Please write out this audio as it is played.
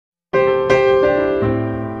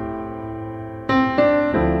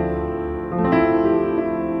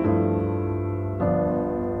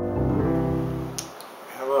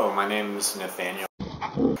name's Nathaniel.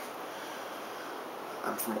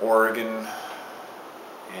 I'm from Oregon,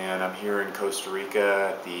 and I'm here in Costa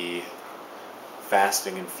Rica at the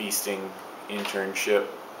Fasting and Feasting Internship.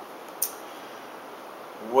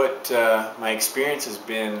 What my experience has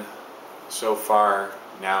been so far,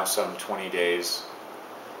 now some 20 days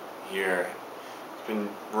here, it's been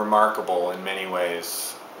remarkable in many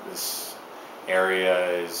ways. This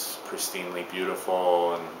area is pristinely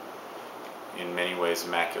beautiful and in many ways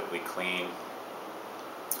immaculately clean.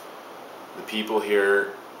 The people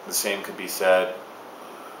here, the same could be said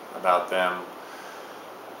about them.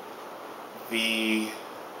 The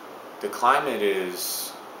climate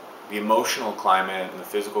is, the emotional climate and the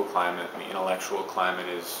physical climate and the intellectual climate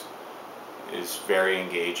is very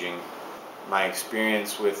engaging. My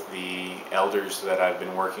experience with the elders that I've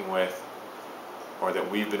been working with, or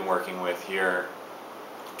that we've been working with here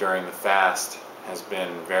during the fast, has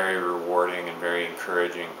been very rewarding and very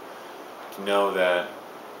encouraging to know that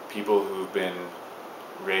people who've been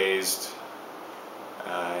raised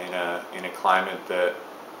in a climate that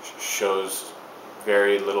shows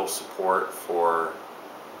very little support for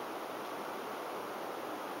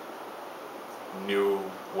new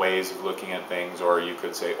ways of looking at things, or you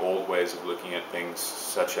could say old ways of looking at things,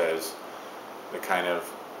 such as the kind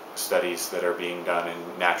of studies that are being done in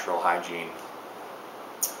natural hygiene.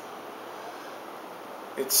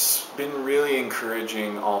 It's been really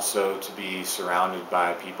encouraging also to be surrounded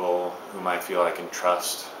by people whom I feel I can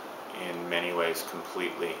trust in many ways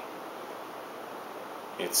completely.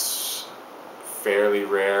 It's fairly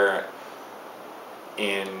rare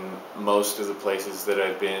in most of the places that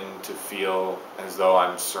I've been to feel as though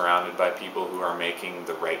I'm surrounded by people who are making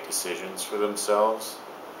the right decisions for themselves,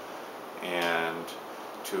 and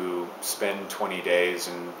to spend 20 days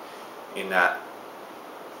in that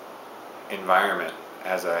environment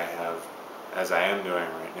as I am doing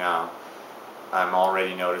right now, I'm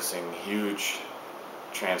already noticing huge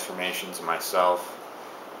transformations in myself,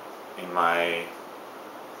 in my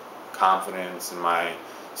confidence, in my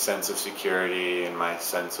sense of security, in my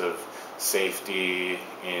sense of safety,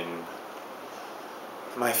 in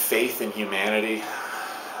my faith in humanity.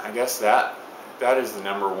 I guess that is the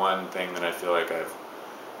number one thing that I feel like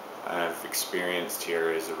I've experienced here,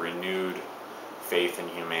 is a renewed faith in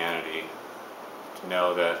humanity. To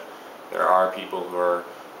know that there are people who are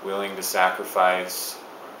willing to sacrifice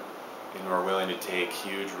and who are willing to take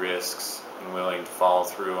huge risks and willing to follow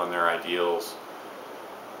through on their ideals,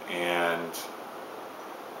 and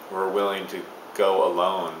who are willing to go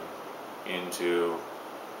alone into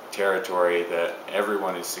territory that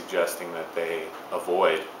everyone is suggesting that they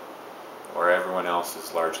avoid, or everyone else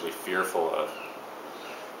is largely fearful of,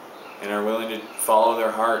 and are willing to follow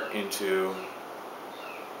their heart into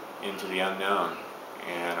the unknown,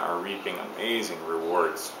 and are reaping amazing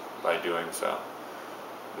rewards by doing so.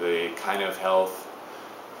 The kind of health,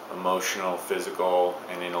 emotional, physical,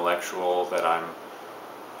 and intellectual that I'm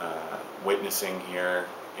witnessing here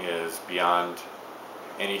is beyond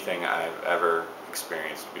anything I've ever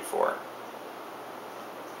experienced before.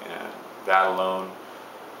 And that alone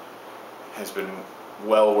has been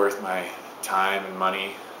well worth my time and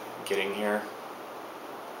money getting here.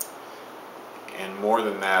 And more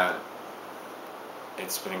than that,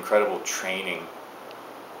 it's been incredible training,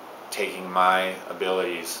 taking my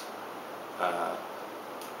abilities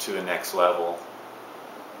to the next level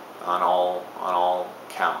on all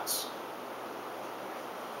counts.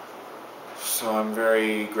 So I'm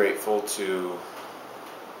very grateful to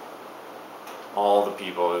all the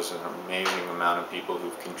people. There's an amazing amount of people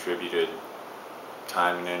who've contributed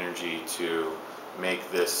time and energy to make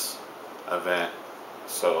this event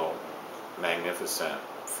so magnificent,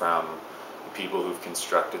 from the people who've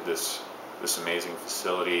constructed this amazing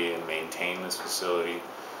facility and maintain this facility,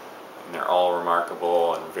 and they're all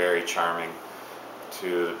remarkable and very charming,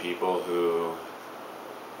 to the people who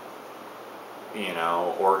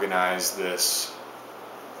organize this,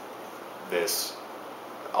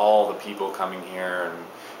 all the people coming here, and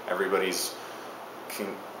everybody's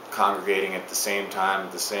congregating at the same time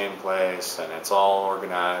at the same place, and it's all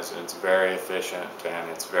organized, and it's very efficient, and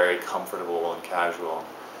it's very comfortable and casual.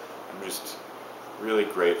 I'm just really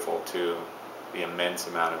grateful to the immense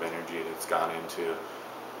amount of energy that's gone into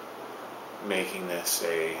making this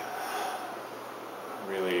a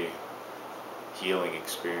really healing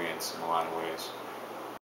experience in a lot of ways.